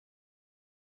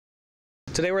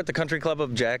Today we're at the Country Club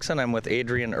of Jackson. I'm with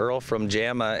Adrian Earl from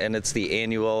JAMA, and it's the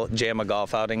annual JAMA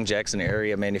golf outing, Jackson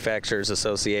Area Manufacturers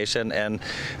Association. And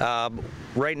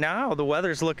right now the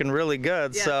weather's looking really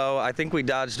good, so I think we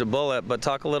dodged a bullet. But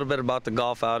talk a little bit about the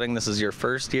golf outing. This is your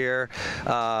first year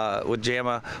with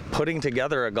JAMA putting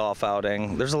together a golf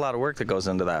outing. There's a lot of work that goes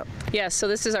into that. Yes, so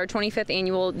this is our 25th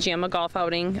annual JAMA golf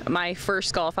outing, my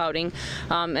first golf outing,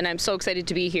 and I'm so excited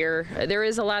to be here. There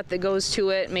is a lot that goes to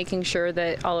it, making sure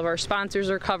that all of our sponsors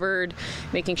are covered,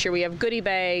 making sure we have goodie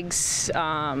bags,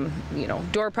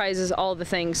 door prizes, all the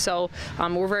things. So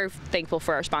we're very thankful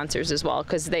for our sponsors as well,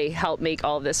 because they help make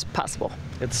all of this possible.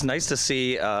 It's nice to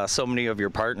see so many of your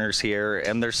partners here,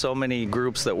 and there's so many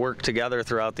groups that work together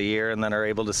throughout the year and then are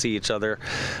able to see each other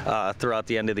throughout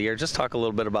the end of the year. Just talk a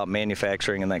little bit about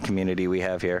manufacturing and that community we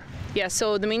have here. Yeah,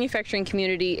 so the manufacturing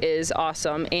community is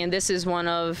awesome, and this is one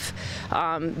of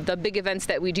the big events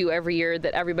that we do every year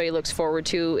that everybody looks forward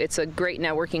to. It's a great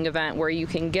networking event where you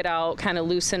can get out, kind of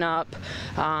loosen up,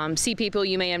 see people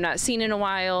you may have not seen in a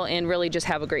while, and really just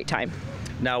have a great time.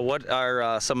 Now, what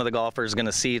are some of the golfers going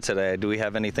to see today? Do we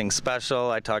have anything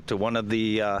special? I talked to one of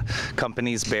the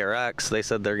companies, BearX. They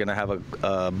said they're going to have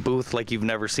a booth like you've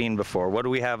never seen before. What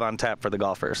do we have on tap for the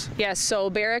golfers? Yes,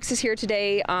 so BearX is here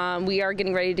today. We are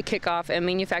getting ready to kick off a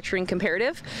manufacturing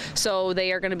comparative. So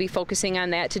they are going to be focusing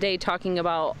on that today, talking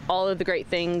about all of the great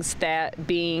things that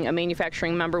being a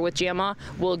manufacturing member with JAMA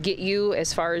will get you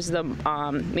as far as the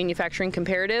manufacturing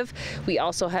comparative. We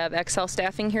also have Excel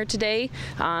staffing here today.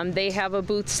 They have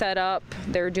a booth set up.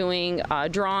 They're doing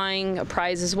drawing, a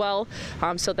prize as well,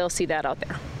 so they'll see that out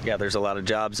there. Yeah, there's a lot of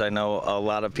jobs. I know a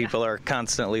lot of people are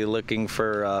constantly looking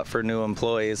for new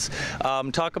employees.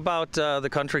 Talk about the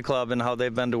Country Club and how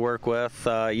they've been to work with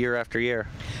year after year.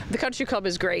 The Country Club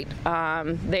is great.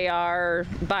 They are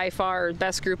by far the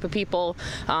best group of people.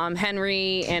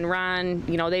 Henry and Ron,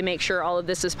 they make sure all of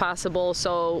this is possible.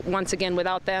 So once again,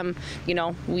 without them,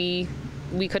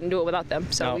 we couldn't do it without them,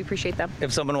 so we appreciate them.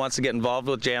 If someone wants to get involved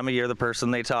with JAMA, you're the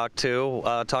person they talk to.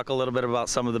 Talk a little bit about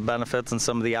some of the benefits and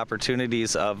some of the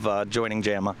opportunities of joining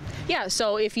JAMA. Yeah,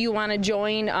 so if you want to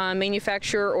join a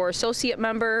manufacturer or associate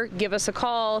member, give us a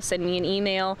call, send me an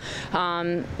email.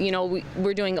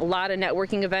 We're doing a lot of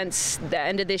networking events the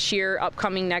end of this year,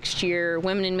 upcoming next year,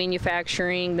 Women in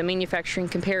Manufacturing, the Manufacturing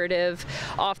Comparative,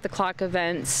 off-the-clock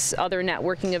events, other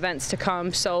networking events to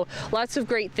come. So lots of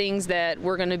great things that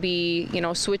we're going to be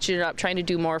switching it up, trying to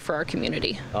do more for our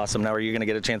community. Awesome. Now, are you going to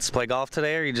get a chance to play golf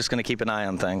today, or are you just going to keep an eye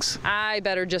on things? I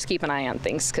better just keep an eye on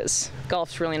things, because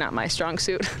golf's really not my strong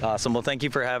suit. Awesome. Well, thank you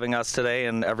for having us today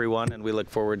and everyone, and we look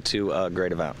forward to a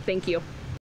great event. Thank you.